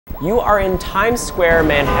You are in Times Square,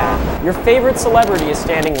 Manhattan. Your favorite celebrity is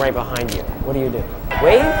standing right behind you. What do you do?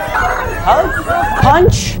 Wave? Hug?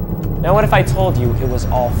 Punch? Now what if I told you it was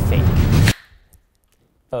all fake?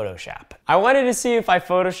 Photoshop. I wanted to see if I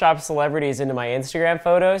Photoshop celebrities into my Instagram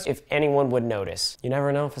photos, if anyone would notice. You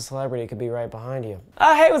never know if a celebrity could be right behind you.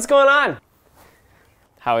 Oh, hey, what's going on?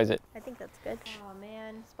 How is it? I think that's good. Oh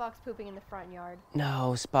man, Spock's pooping in the front yard.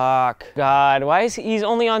 No, Spock. God, why is he's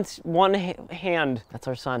only on one hand? That's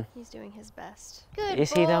our son. He's doing his best. Good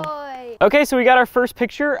Is boy. he though? Okay, so we got our first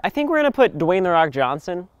picture. I think we're gonna put Dwayne "The Rock"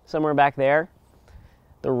 Johnson somewhere back there.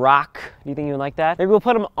 The Rock. Do you think you would like that? Maybe we'll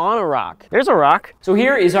put him on a rock. There's a rock. So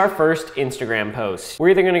here is our first Instagram post. We're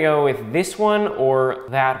either gonna go with this one or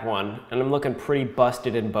that one, and I'm looking pretty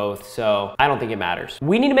busted in both, so I don't think it matters.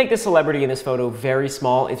 We need to make the celebrity in this photo very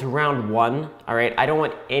small. It's round 1, all right? I don't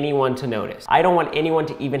want anyone to notice. I don't want anyone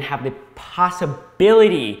to even have the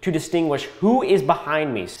possibility to distinguish who is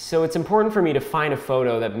behind me. So it's important for me to find a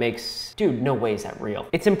photo that makes, dude, no way is that real.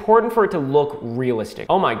 It's important for it to look realistic.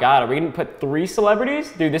 Oh my God, are we gonna put 3 celebrities?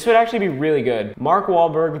 Dude, this would actually be really good. Mark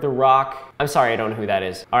Wahlberg, The Rock. I'm sorry, I don't know who that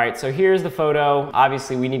is. All right, so here's the photo.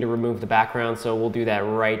 Obviously, we need to remove the background, so we'll do that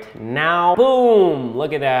right now. Boom,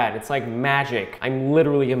 look at that. It's like magic. I'm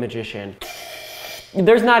literally a magician.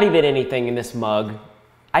 There's not even anything in this mug.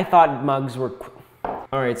 I thought mugs were...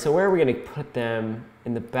 All right, so where are we gonna put them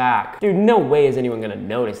in the back? Dude, no way is anyone gonna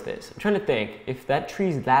notice this. I'm trying to think, if that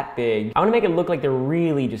tree's that big, I wanna make it look like they're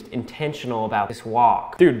really just intentional about this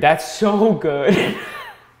walk. Dude, that's so good.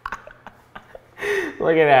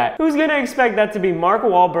 Look at that. Who's gonna expect that to be Mark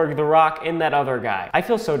Wahlberg, The Rock, and that other guy? I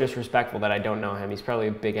feel so disrespectful that I don't know him. He's probably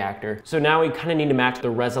a big actor. So now we kinda need to match the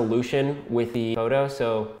resolution with the photo,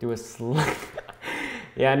 so do a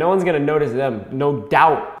Yeah, no one's gonna notice them, no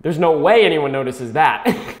doubt. There's no way anyone notices that.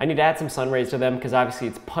 I need to add some sun rays to them because obviously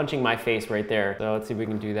it's punching my face right there. So let's see if we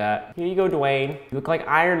can do that. Here you go, Dwayne. You look like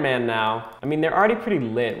Iron Man now. I mean, they're already pretty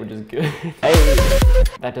lit, which is good. Hey,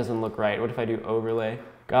 that doesn't look right. What if I do overlay?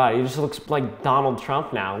 God, he just looks like Donald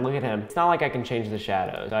Trump now. Look at him. It's not like I can change the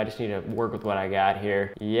shadows. So I just need to work with what I got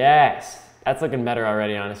here. Yes. That's looking better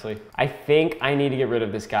already, honestly. I think I need to get rid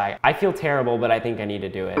of this guy. I feel terrible, but I think I need to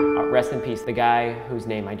do it. Rest in peace, the guy whose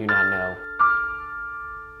name I do not know.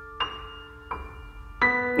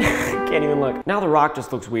 Can't even look. Now The Rock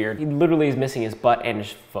just looks weird. He literally is missing his butt and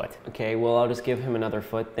his foot. Okay, well, I'll just give him another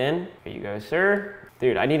foot then. Here you go, sir.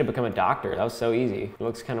 Dude, I need to become a doctor. That was so easy. It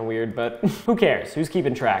looks kind of weird, but who cares? Who's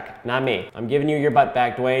keeping track? Not me. I'm giving you your butt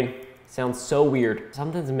back, Dwayne. Sounds so weird.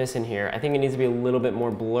 Something's missing here. I think it needs to be a little bit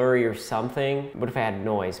more blurry or something. What if I had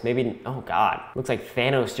noise? Maybe, oh God. Looks like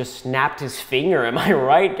Thanos just snapped his finger. Am I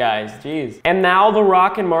right, guys? Jeez. And now The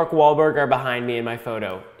Rock and Mark Wahlberg are behind me in my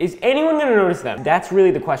photo. Is anyone gonna notice them? That's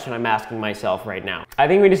really the question I'm asking myself right now. I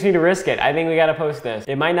think we just need to risk it. I think we gotta post this.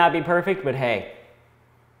 It might not be perfect, but hey,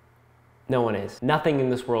 no one is. Nothing in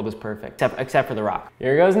this world is perfect, except for The Rock.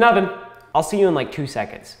 Here goes nothing. I'll see you in like 2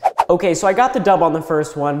 seconds. Okay, so I got the dub on the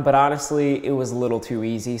first one, but honestly, it was a little too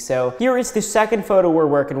easy. So here is the second photo we're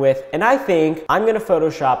working with, and I think I'm gonna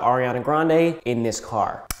Photoshop Ariana Grande in this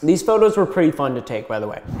car. These photos were pretty fun to take, by the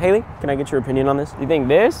way. Haley, can I get your opinion on this? Do you think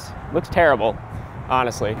this looks terrible,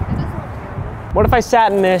 honestly? It doesn't look terrible. What if I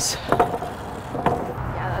sat in this?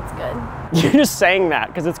 Yeah, that's good. You're just saying that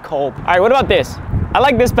because it's cold. All right, what about this? I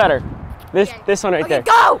like this better. This one right there.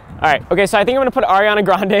 Go! All right, okay, so I think I'm gonna put Ariana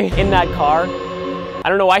Grande in that car. I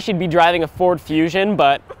don't know why she'd be driving a Ford Fusion,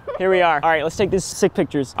 but here we are. All right, let's take these sick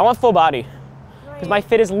pictures. I want full body, because my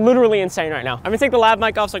fit is literally insane right now. I'm gonna take the lav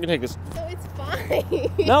mic off so I can take this. No, it's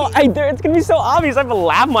fine. No, it's gonna be so obvious I have a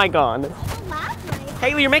lav mic on. A lav mic?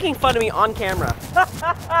 Haley, you're making fun of me on camera.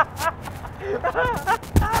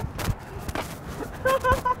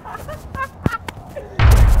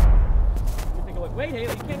 Wait, Haley, you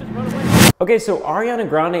can't just run away. Okay, so Ariana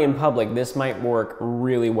Grande in public, this might work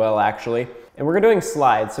really well, actually. And we're doing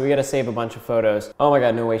slides, so we gotta save a bunch of photos. Oh my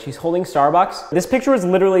God, no way, she's holding Starbucks? This picture was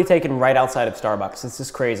literally taken right outside of Starbucks. This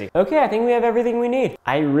is crazy. Okay, I think we have everything we need.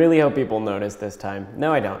 I really hope people notice this time.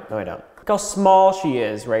 No, I don't, no, I don't. Look how small she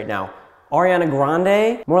is right now. Ariana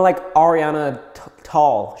Grande, more like Ariana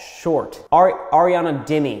tall, short. Ariana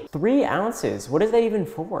Demi, 3 ounces. What is that even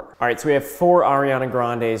for? All right, so we have 4 Ariana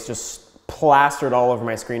Grandes just plastered all over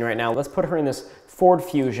my screen right now. Let's put her in this Ford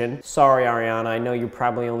Fusion. Sorry, Ariana, I know you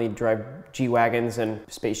probably only drive G-Wagons and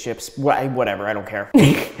spaceships. Whatever, I don't care.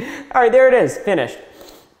 All right, there it is, finished.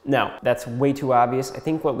 No, that's way too obvious. I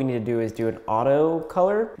think what we need to do is do an auto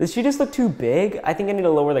color. Does she just look too big? I think I need to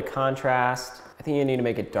lower the contrast. I think you need to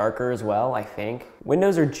make it darker as well, I think.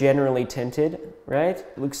 Windows are generally tinted, right?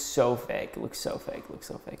 It looks so fake, it looks so fake, it looks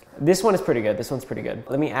so fake. This one is pretty good, this one's pretty good.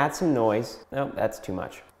 Let me add some noise. No, that's too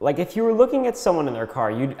much. Like if you were looking at someone in their car,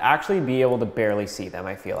 you'd actually be able to barely see them,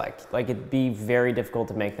 I feel like. Like it'd be very difficult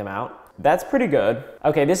to make them out. That's pretty good.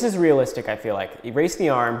 Okay, this is realistic, I feel like. Erase the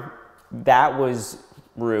arm. That was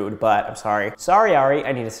rude, but I'm sorry. Sorry, Ari,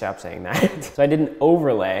 I need to stop saying that. So I did an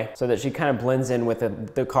overlay so that she kind of blends in with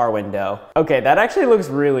the car window. Okay, that actually looks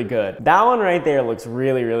really good. That one right there looks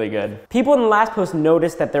really, really good. People in the last post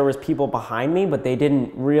noticed that there was people behind me, but they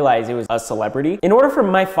didn't realize it was a celebrity. In order for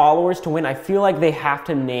my followers to win, I feel like they have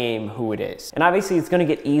to name who it is. And obviously it's gonna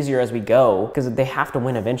get easier as we go because they have to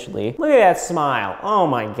win eventually. Look at that smile. Oh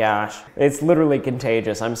my gosh. It's literally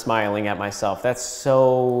contagious. I'm smiling at myself. That's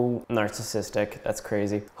so narcissistic. That's crazy.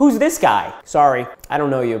 Who's this guy? Sorry, I don't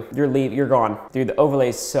know you. You're gone. Dude, the overlay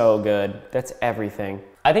is so good. That's everything.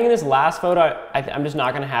 I think in this last photo, I'm just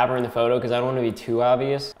not gonna have her in the photo because I don't wanna be too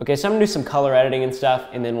obvious. Okay, so I'm gonna do some color editing and stuff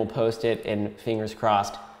and then we'll post it and fingers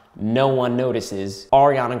crossed, no one notices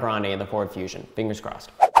Ariana Grande in the Ford Fusion. Fingers crossed.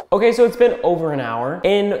 Okay, so it's been over an hour,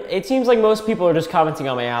 and it seems like most people are just commenting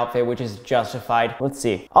on my outfit, which is justified. Let's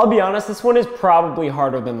see. I'll be honest, this one is probably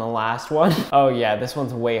harder than the last one. Oh yeah, this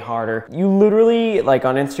one's way harder. You literally, like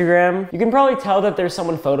on Instagram, you can probably tell that there's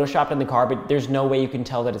someone photoshopped in the car, but there's no way you can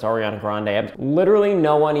tell that it's Ariana Grande. Literally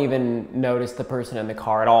no one even noticed the person in the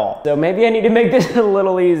car at all. So maybe I need to make this a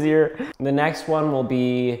little easier. The next one will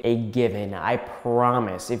be a given, I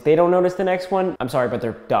promise. If they don't notice the next one, I'm sorry, but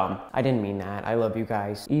they're dumb. I didn't mean that. I love you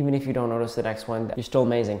guys. Even if you don't notice the next one, you're still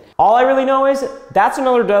amazing. All I really know is that's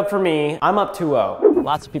another dub for me. I'm up 2-0.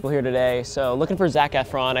 Lots of people here today, so looking for Zac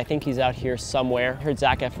Efron. I think he's out here somewhere. I heard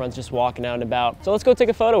Zac Efron's just walking out and about. So let's go take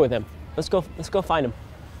a photo with him. Let's go find him.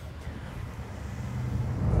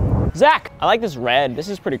 Zac, I like this red. This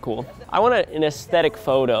is pretty cool. I want an aesthetic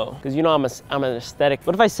photo because you know I'm an aesthetic.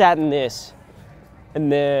 What if I sat in this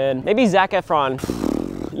and then maybe Zac Efron?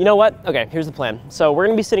 You know what? Okay, here's the plan. So we're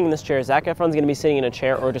gonna be sitting in this chair. Zac Efron's gonna be sitting in a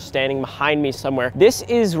chair or just standing behind me somewhere. This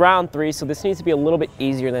is round 3, so this needs to be a little bit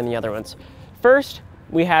easier than the other ones. First,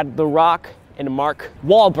 we had The Rock and Mark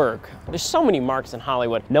Wahlberg. There's so many Marks in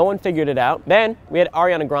Hollywood. No one figured it out. Then we had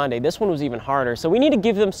Ariana Grande. This one was even harder. So we need to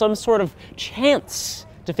give them some sort of chance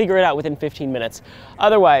to figure it out within 15 minutes.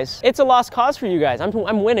 Otherwise, it's a lost cause for you guys.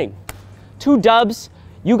 I'm winning. 2 dubs.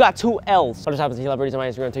 You got 2 L's. What just happens to celebrities on my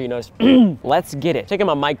Instagram until you notice? Let's get it. Taking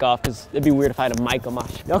my mic off because it'd be weird if I had a mic on my...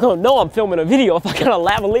 Y'all gonna know I'm filming a video if I got a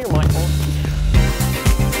lavalier mic on.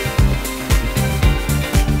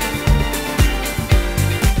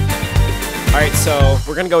 All right, so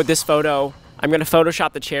we're gonna go with this photo. I'm gonna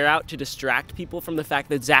Photoshop the chair out to distract people from the fact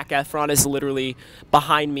that Zac Efron is literally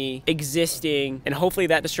behind me, existing, and hopefully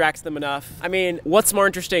that distracts them enough. I mean, what's more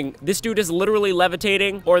interesting? This dude is literally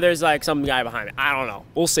levitating, or there's like some guy behind me. I don't know,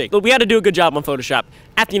 we'll see. But we had to do a good job on Photoshop.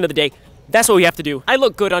 At the end of the day, that's what we have to do. I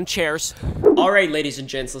look good on chairs. All right, ladies and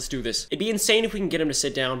gents, let's do this. It'd be insane if we can get him to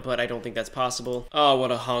sit down, but I don't think that's possible. Oh,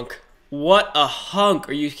 what a hunk. What a hunk,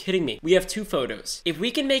 are you kidding me? We have 2 photos. If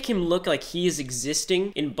we can make him look like he is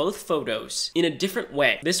existing in both photos in a different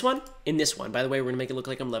way, this one and this one. By the way, we're gonna make it look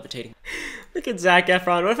like I'm levitating. Look at Zac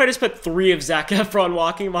Efron. What if I just put 3 of Zac Efron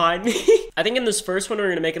walking behind me? I think in this first one, we're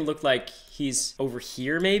gonna make it look like he's over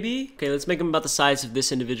here maybe. Okay, let's make him about the size of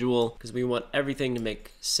this individual because we want everything to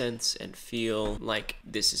make sense and feel like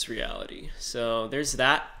this is reality. So there's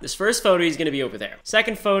that. This first photo, he's gonna be over there.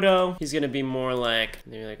 Second photo, he's gonna be more like,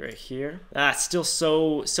 maybe like right here. Ah, it's still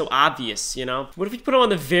so obvious, you know? What if we put him on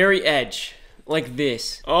the very edge? Like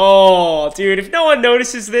this. Oh, dude, if no one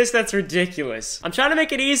notices this, that's ridiculous. I'm trying to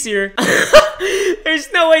make it easier.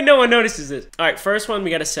 There's no way no one notices this. All right, first one,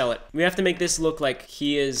 we gotta sell it. We have to make this look like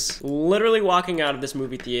he is literally walking out of this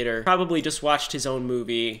movie theater, probably just watched his own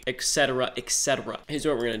movie, etc., etc. Here's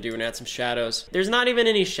what we're gonna do. We're gonna add some shadows. There's not even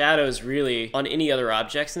any shadows really on any other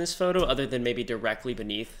objects in this photo other than maybe directly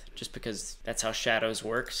beneath, just because that's how shadows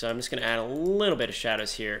work. So I'm just gonna add a little bit of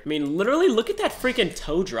shadows here. I mean, literally look at that freaking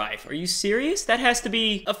toe drive. Are you serious? That has to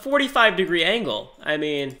be a 45-degree angle. I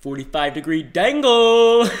mean, 45-degree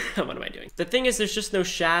dangle. What am I doing? The thing is, there's just no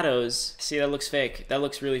shadows. See, that looks fake. That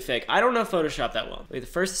looks really fake. I don't know Photoshop that well. Wait, the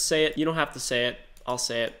first to say it, you don't have to say it. I'll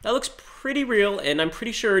say it. That looks pretty real, and I'm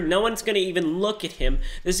pretty sure no one's gonna even look at him.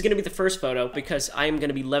 This is gonna be the first photo because I am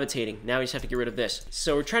gonna be levitating. Now we just have to get rid of this.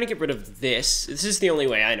 So we're trying to get rid of this. This is the only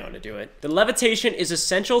way I know how to do it. The levitation is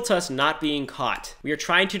essential to us not being caught. We are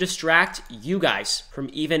trying to distract you guys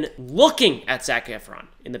from even looking at Zac Efron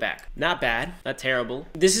in the back. Not bad, not terrible.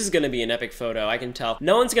 This is gonna be an epic photo, I can tell.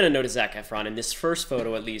 No one's gonna notice Zac Efron in this first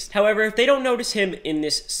photo at least. However, if they don't notice him in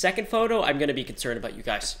this second photo, I'm gonna be concerned about you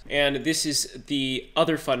guys. And this is the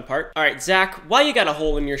other fun part. All right, Zac, why you got a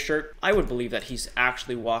hole in your shirt? I would believe that he's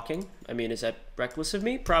actually walking. I mean, is that reckless of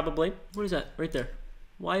me? Probably. What is that right there?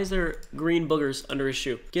 Why is there green boogers under his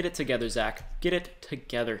shoe? Get it together, Zac. Get it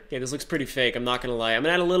together. Okay, this looks pretty fake, I'm not gonna lie. I'm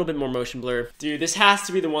gonna add a little bit more motion blur. Dude, this has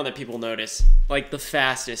to be the one that people notice. Like, the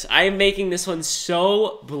fastest. I am making this one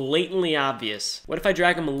so blatantly obvious. What if I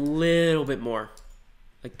drag him a little bit more?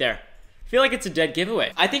 Like there. I feel like it's a dead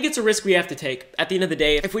giveaway. I think it's a risk we have to take. At the end of the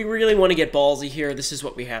day, if we really want to get ballsy here, this is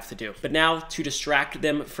what we have to do. But now, to distract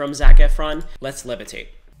them from Zac Efron, let's levitate.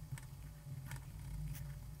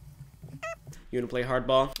 You wanna play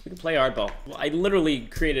hardball? We can play hardball. Well, I literally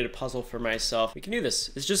created a puzzle for myself. We can do this.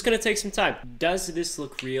 It's just gonna take some time. Does this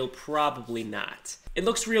look real? Probably not. It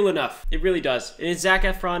looks real enough. It really does. And is Zac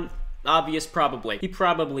Efron obvious? Probably. He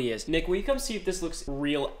probably is. Nick, will you come see if this looks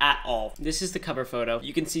real at all? This is the cover photo.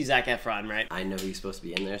 You can see Zac Efron, right? I know he's supposed to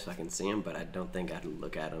be in there so I can see him, but I don't think I'd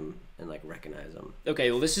look at him and like recognize him. Okay,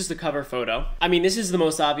 well this is the cover photo. I mean, this is the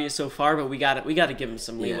most obvious so far, but we gotta give him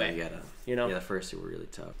some leeway. Yeah, you know? Yeah, the first two were really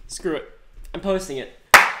tough. Screw it. I'm posting it.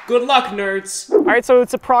 Good luck, nerds. All right, so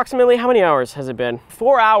it's approximately, how many hours has it been?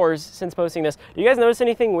 4 hours since posting this. Do you guys notice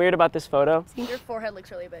anything weird about this photo? Your forehead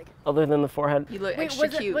looks really big. Other than the forehead? You look extra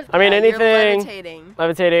cute. I mean, anything. You're levitating.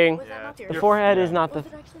 Levitating. Was that not The forehead is not the...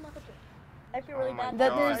 I feel really bad.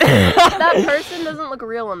 That person doesn't look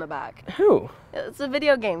real in the back. Who? It's a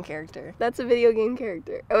video game character. That's a video game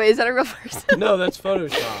character. Oh, wait, is that a real person? No, that's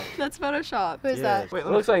Photoshop. That's Photoshop. Who is Yeah. that? Wait, it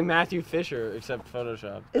looks like Matthew Fisher, except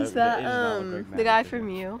Photoshop. Is that the guy from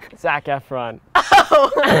You? Zac Efron.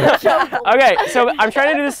 Oh. Okay, so I'm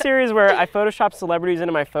trying to do this series where I Photoshop celebrities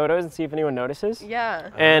into my photos and see if anyone notices. Yeah.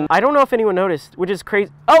 And I don't know if anyone noticed, which is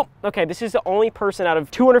crazy. Oh, okay, this is the only person out of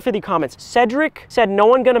 250 comments. Cedric said no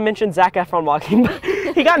one gonna mention Zac Efron walking by.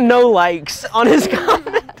 He got no likes on his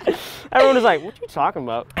comment. Everyone was like, what are you talking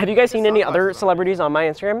about? Have you guys seen any other celebrities on my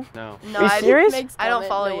Instagram? No. No, Are you serious? I don't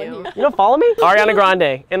follow you. You don't follow me? Ariana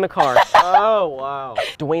Grande in the car. Oh, wow.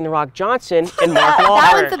 Dwayne "The Rock" Johnson and Mark That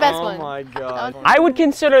Wahlberg. one's the best Oh one. my god. I would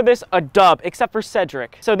consider this a dub, except for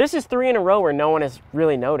Cedric. So this is 3 in a row where no one has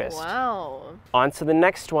really noticed. Wow. On to the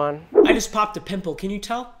next one. I just popped a pimple, can you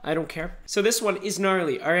tell? I don't care. So this one is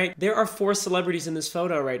gnarly, all right? There are 4 celebrities in this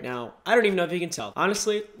photo right now. I don't even know if you can tell.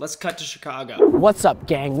 Honestly, let's cut to Chicago. What's up,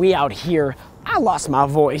 gang? We out here. I lost my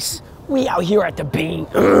voice. We out here at the Bean.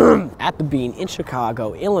 At the Bean in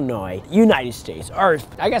Chicago, Illinois, United States, Earth.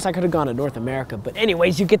 I guess I could have gone to North America, but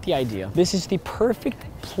anyways, you get the idea. This is the perfect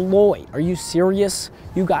ploy. Are you serious?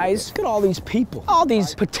 You guys, look at all these people, all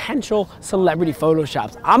these potential celebrity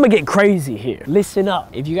photoshops. I'm gonna get crazy here. Listen up.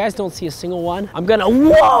 If you guys don't see a single one, I'm gonna,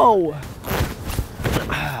 whoa!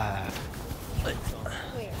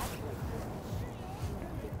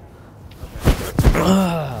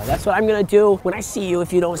 That's what I'm gonna do when I see you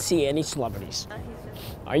if you don't see any celebrities.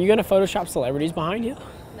 Are you gonna Photoshop celebrities behind you?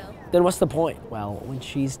 No. Then what's the point? Well, when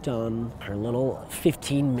she's done her little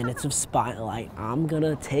 15 minutes of spotlight, I'm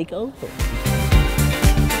gonna take over.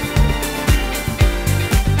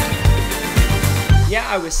 Yeah,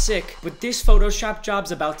 I was sick, but this Photoshop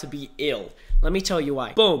job's about to be ill. Let me tell you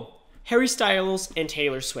why. Boom. Harry Styles and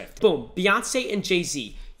Taylor Swift. Boom. Beyonce and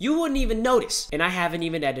Jay-Z. You wouldn't even notice, and I haven't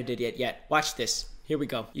even edited it yet. Watch this. Here we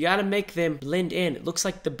go. You gotta make them blend in. It looks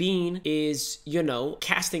like the Bean is, you know,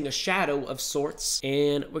 casting a shadow of sorts.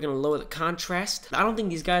 And we're gonna lower the contrast. I don't think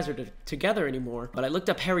these guys are together anymore, but I looked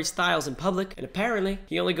up Harry Styles in public, and apparently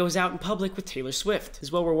he only goes out in public with Taylor Swift,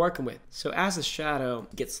 is what we're working with. So as the shadow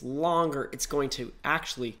gets longer, it's going to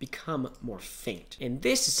actually become more faint. And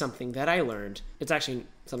this is something that I learned. It's actually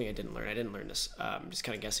something I didn't learn. I didn't learn this. I'm just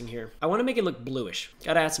kind of guessing here. I wanna make it look bluish.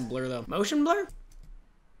 Gotta add some blur though. Motion blur?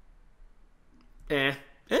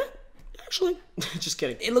 Actually, just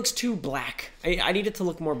kidding. It looks too black. I need it to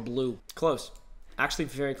look more blue. Close. Actually,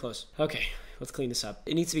 very close. Okay, let's clean this up.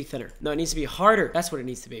 It needs to be thinner. No, it needs to be harder. That's what it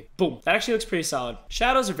needs to be. Boom. That actually looks pretty solid.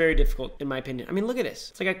 Shadows are very difficult, in my opinion. I mean, look at this.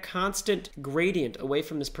 It's like a constant gradient away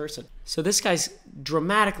from this person. So this guy's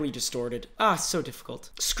dramatically distorted. Ah, it's so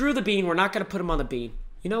difficult. Screw the Bean. We're not gonna put him on the Bean.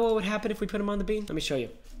 You know what would happen if we put him on the Bean? Let me show you.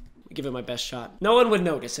 Give it my best shot. No one would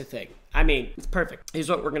notice a thing. I mean, it's perfect. Here's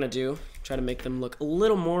what we're gonna do. Try to make them look a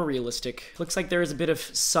little more realistic. Looks like there is a bit of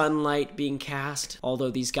sunlight being cast,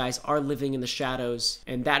 although these guys are living in the shadows,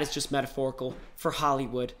 and that is just metaphorical for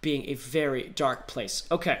Hollywood being a very dark place.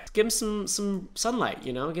 Okay, give them some sunlight,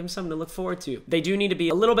 you know? Give them something to look forward to. They do need to be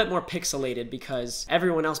a little bit more pixelated because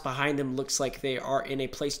everyone else behind them looks like they are in a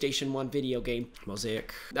PlayStation 1 video game.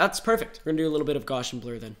 Mosaic. That's perfect. We're gonna do a little bit of Gaussian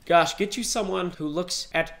blur then. Gosh, get you someone who looks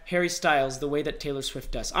at Harry Styles the way that Taylor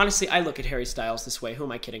Swift does. Honestly, I look at Harry Styles this way. Who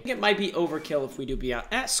am I kidding? It might be overkill if we do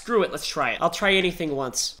Beyonce. Screw it. Let's try it. I'll try anything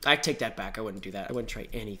once. I take that back. I wouldn't do that. I wouldn't try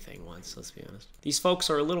anything once, let's be honest. These folks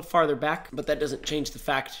are a little farther back, but that doesn't change the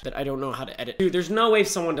fact that I don't know how to edit. Dude, there's no way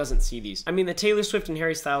someone doesn't see these. I mean, the Taylor Swift and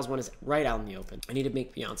Harry Styles one is right out in the open. I need to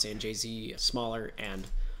make Beyonce and Jay-Z smaller and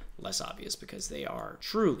less obvious because they are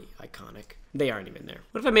truly iconic. They aren't even there.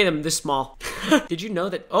 What if I made them this small? Did you know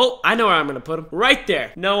that? Oh, I know where I'm gonna put them. Right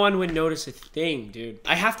there. No one would notice a thing, dude.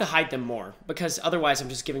 I have to hide them more because otherwise I'm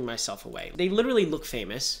just giving myself away. They literally look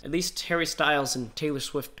famous. At least Harry Styles and Taylor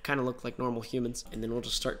Swift kind of look like normal humans. And then we'll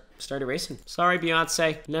just start erasing. Sorry,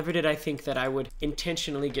 Beyonce. Never did I think that I would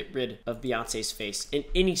intentionally get rid of Beyonce's face in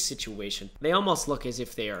any situation. They almost look as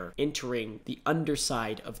if they are entering the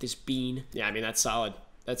underside of this bean. Yeah, I mean, that's solid.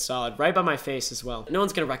 That's solid. Right by my face as well. No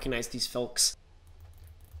one's gonna recognize these folks.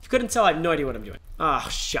 If you couldn't tell, I have no idea what I'm doing. Oh,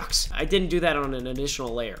 shucks. I didn't do that on an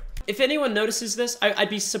additional layer. If anyone notices this,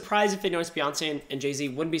 I'd be surprised if they noticed Beyonce and Jay-Z.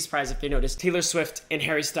 Wouldn't be surprised if they noticed Taylor Swift and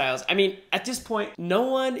Harry Styles. I mean, at this point, no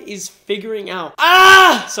one is figuring out.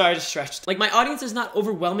 Ah! Sorry, I just stretched. Like, my audience is not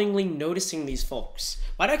overwhelmingly noticing these folks.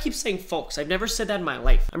 Why do I keep saying folks? I've never said that in my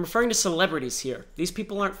life. I'm referring to celebrities here. These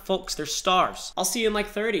people aren't folks, they're stars. I'll see you in like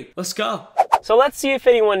 30. Let's go. So let's see if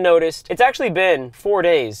anyone noticed. It's actually been 4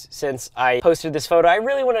 days since I posted this photo. I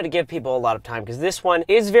really wanted to give people a lot of time because this one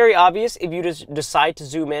is very obvious if you just decide to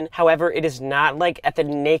zoom in. However, it is not like at the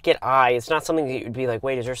naked eye. It's not something that you'd be like,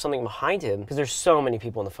 wait, is there something behind him? Because there's so many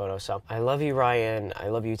people in the photo. So I love you, Ryan. I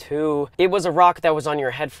love you too. It was a rock that was on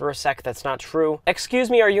your head for a sec. That's not true.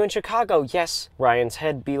 Excuse me, are you in Chicago? Yes. Ryan's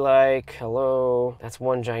head be like, hello. That's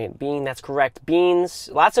one giant bean. That's correct. Beans.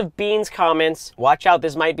 Lots of beans comments. Watch out,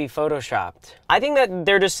 this might be photoshopped. I think that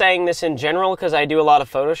they're just saying this in general because I do a lot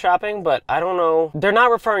of photoshopping, but I don't know. They're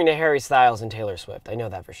not referring to Harry Styles and Taylor Swift. I know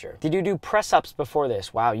that for sure. Did you do press-ups before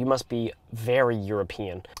this? Wow, you must be very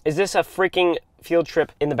European. Is this a freaking field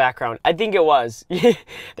trip in the background? I think it was.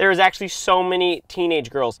 There was actually so many teenage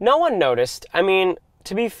girls. No one noticed. I mean,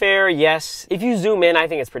 to be fair, yes. If you zoom in, I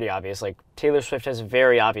think it's pretty obvious. Like, Taylor Swift has a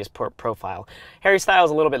very obvious profile. Harry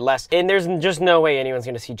Styles a little bit less. And there's just no way anyone's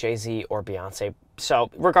gonna see Jay-Z or Beyonce. So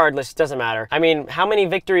regardless, it doesn't matter. I mean, how many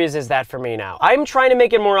victories is that for me now? I'm trying to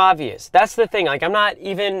make it more obvious. That's the thing. Like, I'm not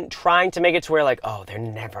even trying to make it to where like, oh, they're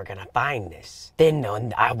never gonna find this. Then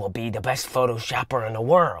I will be the best Photoshopper in the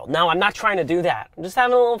world. No, I'm not trying to do that. I'm just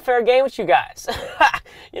having a little fair game with you guys.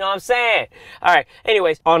 You know what I'm saying? All right,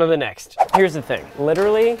 anyways, on to the next. Here's the thing.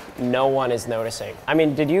 Literally, no one is noticing. I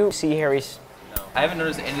mean, did you see Harry's? No. I haven't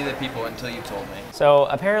noticed any of the people until you told me. So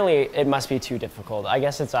apparently it must be too difficult. I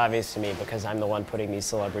guess it's obvious to me because I'm the one putting these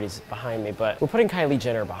celebrities behind me, but we're putting Kylie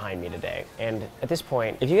Jenner behind me today. And at this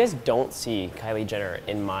point, if you guys don't see Kylie Jenner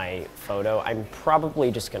in my photo, I'm probably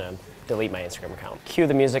just gonna delete my Instagram account. Cue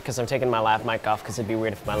the music because I'm taking my lav mic off because it'd be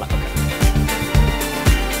weird if my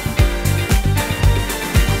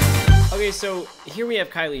Okay, so here we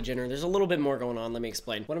have Kylie Jenner. There's a little bit more going on. Let me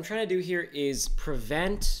explain. What I'm trying to do here is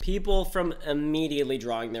prevent people from immediately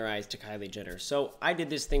drawing their eyes to Kylie Jenner. So I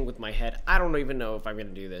did this thing with my head. I don't even know if I'm gonna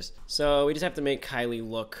do this. So we just have to make Kylie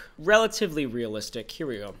look relatively realistic. Here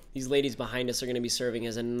we go. These ladies behind us are gonna be serving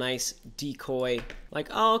as a nice decoy. Like,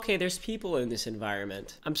 oh, okay, there's people in this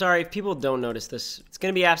environment. I'm sorry, if people don't notice this, it's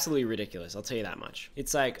gonna be absolutely ridiculous. I'll tell you that much.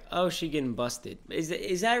 It's like, oh, she getting busted.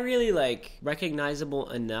 Is that really like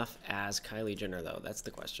recognizable enough as Kylie Jenner though? That's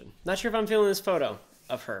the question. Not sure if I'm feeling this photo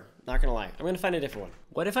of her. Not gonna lie. I'm gonna find a different one.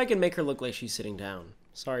 What if I can make her look like she's sitting down?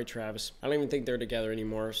 Sorry, Travis. I don't even think they're together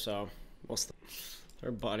anymore, so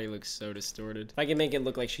her body looks so distorted. If I can make it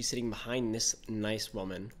look like she's sitting behind this nice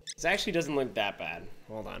woman. This actually doesn't look that bad.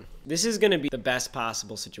 Hold on. This is gonna be the best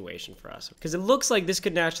possible situation for us. Because it looks like this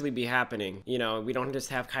could naturally be happening. You know, we don't just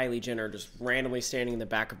have Kylie Jenner just randomly standing in the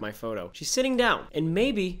back of my photo. She's sitting down. And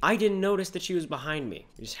maybe I didn't notice that she was behind me.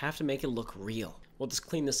 We just have to make it look real. We'll just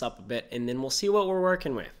clean this up a bit and then we'll see what we're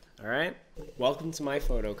working with. All right? Welcome to my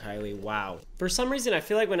photo, Kylie. Wow. For some reason, I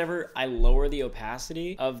feel like whenever I lower the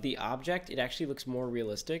opacity of the object, it actually looks more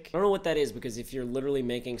realistic. I don't know what that is because if you're literally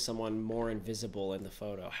making someone more invisible in the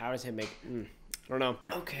photo, how does it make, I don't know.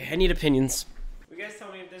 Okay, I need opinions. You guys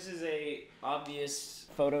tell me if this is a obvious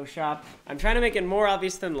Photoshop. I'm trying to make it more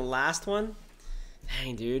obvious than the last one.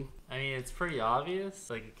 Dang, dude. I mean, it's pretty obvious.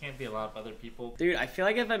 Like, it can't be a lot of other people. Dude, I feel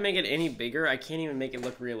like if I make it any bigger, I can't even make it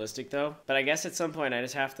look realistic though. But I guess at some point I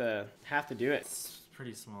just have to do it. It's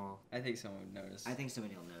pretty small. I think someone would notice. I think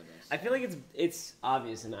somebody will notice. I feel like it's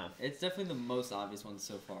obvious enough. It's definitely the most obvious one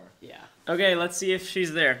so far. Yeah. Okay, let's see if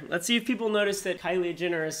she's there. Let's see if people notice that Kylie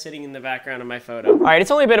Jenner is sitting in the background of my photo. All right,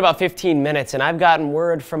 it's only been about 15 minutes and I've gotten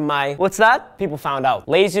word from my, what's that? People found out.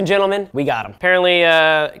 Ladies and gentlemen, we got him. Apparently,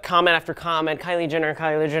 comment after comment, Kylie Jenner,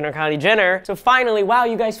 Kylie Jenner, Kylie Jenner. So finally, wow,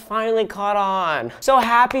 you guys finally caught on. So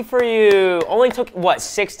happy for you. Only took, what,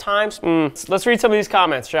 6 times? Let's read some of these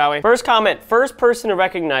comments, shall we? First comment, first person to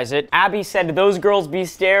recognize it. Abby said, those girls be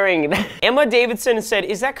staring. Emma Davidson said,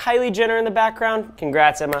 is that Kylie Jenner in the background?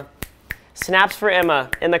 Congrats, Emma. Snaps for Emma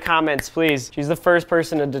in the comments, please. She's the first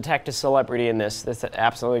person to detect a celebrity in this. That's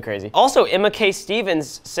absolutely crazy. Also, Emma K.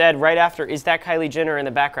 Stevens said right after, is that Kylie Jenner in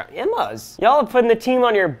the background? Emma's. Y'all are putting the team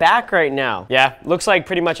on your back right now. Yeah, looks like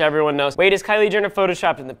pretty much everyone knows. Wait, is Kylie Jenner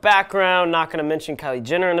photoshopped in the background? Not gonna mention Kylie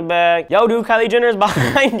Jenner in the back. Yo, dude, Kylie Jenner is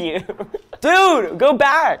behind you. Dude, go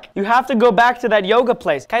back. You have to go back to that yoga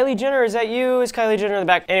place. Kylie Jenner, is that you? Is Kylie Jenner in the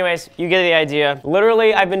back? Anyways, you get the idea.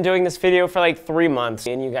 Literally, I've been doing this video for like 3 months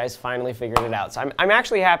and you guys finally figured it out. So I'm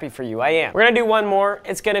actually happy for you, I am. We're gonna do one more.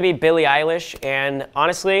 It's gonna be Billie Eilish. And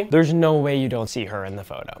honestly, there's no way you don't see her in the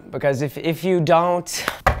photo. Because if you don't,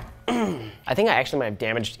 I think I actually might have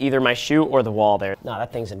damaged either my shoe or the wall there. No,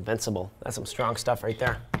 that thing's invincible. That's some strong stuff right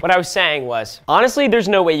there. What I was saying was, honestly, there's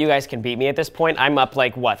no way you guys can beat me at this point. I'm up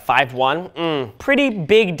like, what, 5-1? Pretty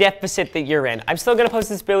big deficit that you're in. I'm still gonna post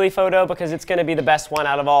this Billie photo because it's gonna be the best one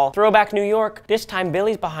out of all. Throwback New York, this time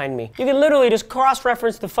Billie's behind me. You can literally just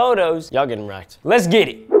cross-reference the photos. Y'all getting wrecked. Let's get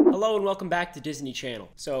it. Hello and welcome back to Disney Channel.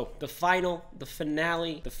 So the final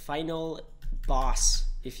boss,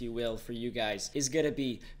 if you will, for you guys is gonna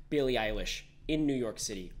be Billie Eilish in New York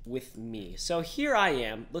City with me. So here I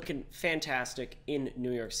am looking fantastic in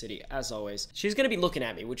New York City as always. She's gonna be looking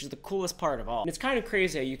at me, which is the coolest part of all. And it's kind of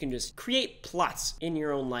crazy how you can just create plots in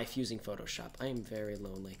your own life using Photoshop. I am very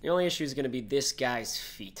lonely. The only issue is gonna be this guy's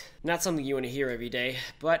feet. Not something you want to hear every day,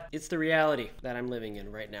 but it's the reality that I'm living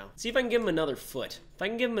in right now. See if I can give him another foot. If I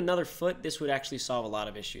can give him another foot, this would actually solve a lot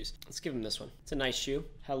of issues. Let's give him this one. It's a nice shoe.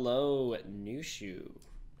 Hello, new shoe.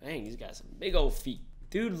 Dang, he's got some big old feet.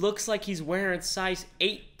 Dude looks like he's wearing size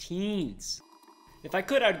 18s. If I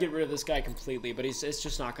could, I'd get rid of this guy completely, but it's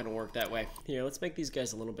just not gonna work that way. Here, let's make these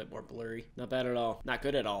guys a little bit more blurry. Not bad at all. Not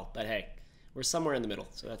good at all, but hey, we're somewhere in the middle,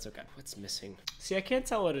 so that's okay. What's missing? See, I can't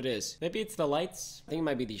tell what it is. Maybe it's the lights. I think it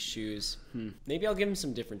might be these shoes. Maybe I'll give him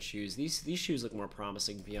some different shoes. These shoes look more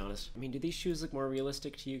promising, to be honest. I mean, do these shoes look more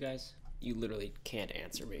realistic to you guys? You literally can't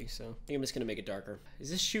answer me, so I think I'm just gonna make it darker.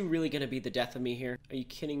 Is this shoe really gonna be the death of me here? Are you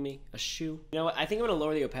kidding me? A shoe? You know what? I think I'm gonna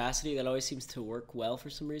lower the opacity. That always seems to work well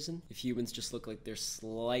for some reason. If humans just look like they're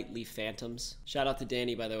slightly phantoms. Shout out to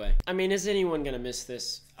Danny, by the way. I mean, is anyone gonna miss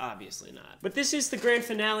this? Obviously not. But this is the grand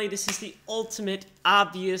finale. This is the ultimate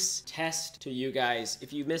obvious test to you guys.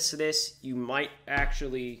 If you miss this, you might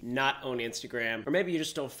actually not own Instagram, or maybe you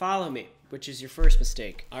just don't follow me, which is your first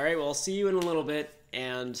mistake. All right, well, I'll see you in a little bit.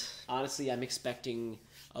 And honestly, I'm expecting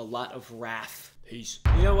a lot of wrath. Peace.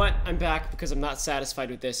 You know what? I'm back because I'm not satisfied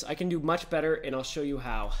with this. I can do much better and I'll show you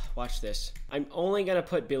how. Watch this. I'm only gonna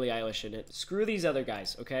put Billie Eilish in it. Screw these other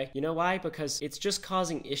guys, okay? You know why? Because it's just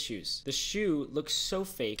causing issues. The shoe looks so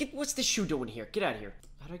fake. What's the shoe doing here? Get out of here.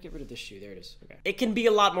 How do I get rid of this shoe? There it is. Okay. It can be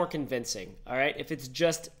a lot more convincing, all right, if it's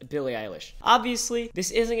just Billie Eilish. Obviously,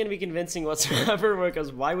 this isn't going to be convincing whatsoever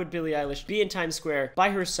because why would Billie Eilish be in Times Square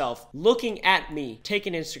by herself looking at me take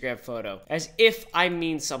an Instagram photo as if I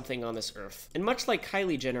mean something on this earth? And much like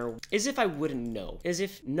Kylie Jenner, as if I wouldn't know, as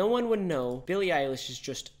if no one would know Billie Eilish is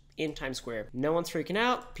just in Times Square. No one's freaking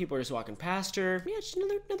out. People are just walking past her. Yeah, just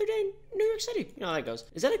another day in New York City. You know how that goes.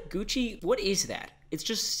 Is that a Gucci? What is that? It's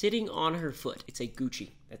just sitting on her foot. It's a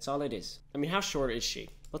Gucci. That's all it is. I mean, how short is she?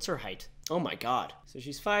 What's her height? Oh my God. So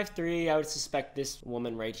she's 5'3". I would suspect this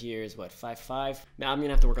woman right here is what, 5'5"? Now I'm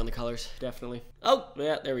gonna have to work on the colors, definitely. Oh,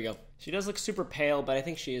 yeah, there we go. She does look super pale, but I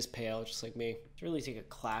think she is pale, just like me. I should really take a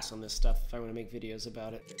class on this stuff if I want to make videos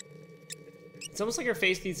about it. It's almost like her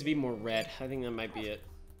face needs to be more red. I think that might be it.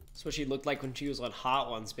 That's what she looked like when she was on Hot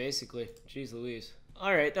Ones, basically. Jeez Louise.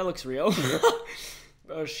 All right, that looks real.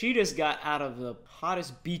 She just got out of the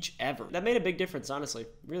hottest beach ever. That made a big difference, honestly.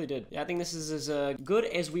 Really did. Yeah, I think this is as good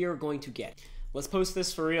as we are going to get. Let's post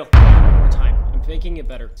this for real. One more time. I'm I'm making it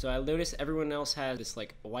better. So I noticed everyone else has this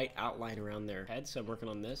like white outline around their head, so I'm working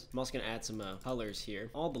on this. I'm also gonna add some colors here.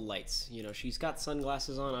 All the lights, you know, she's got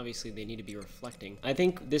sunglasses on. Obviously, they need to be reflecting. I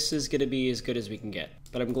think this is gonna be as good as we can get.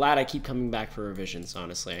 But I'm glad I keep coming back for revisions,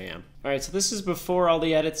 honestly, I am. All right, so this is before all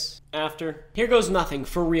the edits, after. Here goes nothing,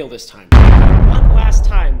 for real this time. One last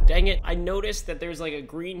time, dang it. I noticed that there's like a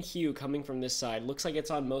green hue coming from this side. Looks like it's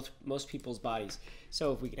on most people's bodies.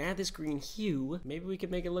 So if we can add this green hue, maybe we can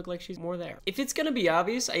make it look like she's more there. If it's gonna be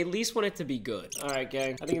obvious, I at least want it to be good. All right,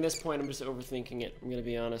 gang, I think at this point I'm just overthinking it, I'm gonna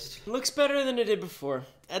be honest. It looks better than it did before.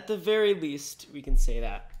 At the very least, we can say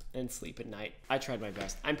that. And sleep at night. I tried my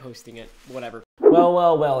best. I'm posting it, whatever.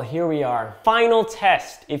 Well, here we are. Final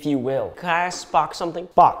test, if you will. Can I ask Spock something?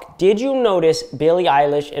 Spock, did you notice Billie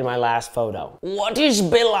Eilish in my last photo? What is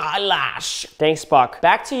Billie Eilish? Thanks, Spock.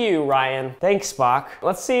 Back to you, Ryan. Thanks, Spock.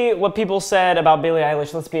 Let's see what people said about Billie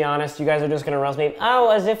Eilish. Let's be honest, you guys are just gonna roast me. Oh,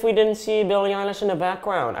 as if we didn't see Billie Eilish in the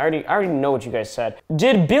background. I already know what you guys said.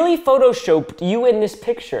 Did Billie Photoshop you in this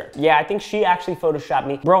picture? Yeah, I think she actually Photoshopped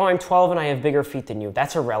me. Bro, I'm 12 and I have bigger feet than you.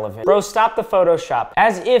 That's irrelevant. Bro, stop the Photoshop.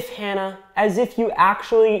 As if, Hannah, as if you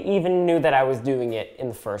actually even knew that I was doing it in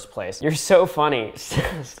the first place. You're so funny.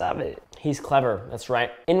 Stop it. He's clever, that's right.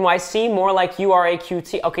 NYC, more like you are a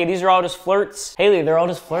QT. Okay, these are all just flirts. Haley, they're all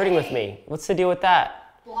just flirting with me. What's the deal with that?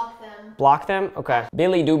 Block them. Block them? Okay.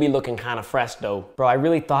 Billy do be looking kind of fresh though. Bro, I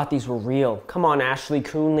really thought these were real. Come on, Ashley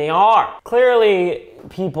Kuhn, they are. Clearly,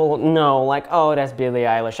 people know, like, oh, that's Billie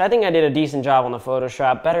Eilish. I think I did a decent job on the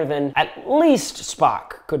Photoshop, better than at least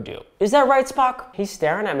Spock could do. Is that right, Spock? He's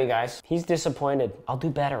staring at me, guys. He's disappointed. I'll do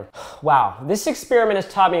better. Wow, this experiment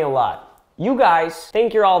has taught me a lot. You guys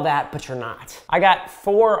think you're all that, but you're not. I got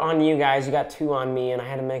 4 on you guys, you got 2 on me, and I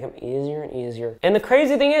had to make them easier and easier. And the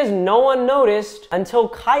crazy thing is, no one noticed until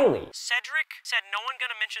Kylie. Cedric said no one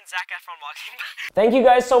gonna mention Zac Efron walking by. Thank you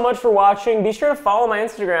guys so much for watching. Be sure to follow my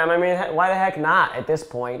Instagram. I mean, why the heck not at this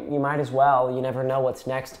point? You might as well. You never know what's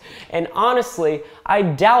next. And honestly, I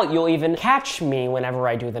doubt you'll even catch me whenever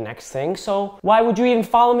I do the next thing, so why would you even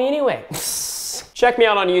follow me anyway? Check me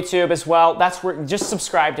out on YouTube as well. That's where, just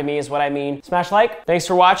subscribe to me is what I mean. Smash like. Thanks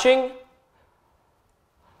for watching.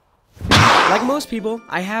 Like most people,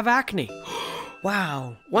 I have acne.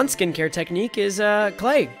 Wow. One skincare technique is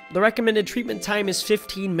clay. The recommended treatment time is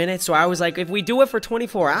 15 minutes, so I was like, if we do it for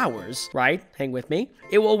 24 hours, right? Hang with me.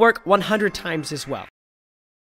 It will work 100 times as well.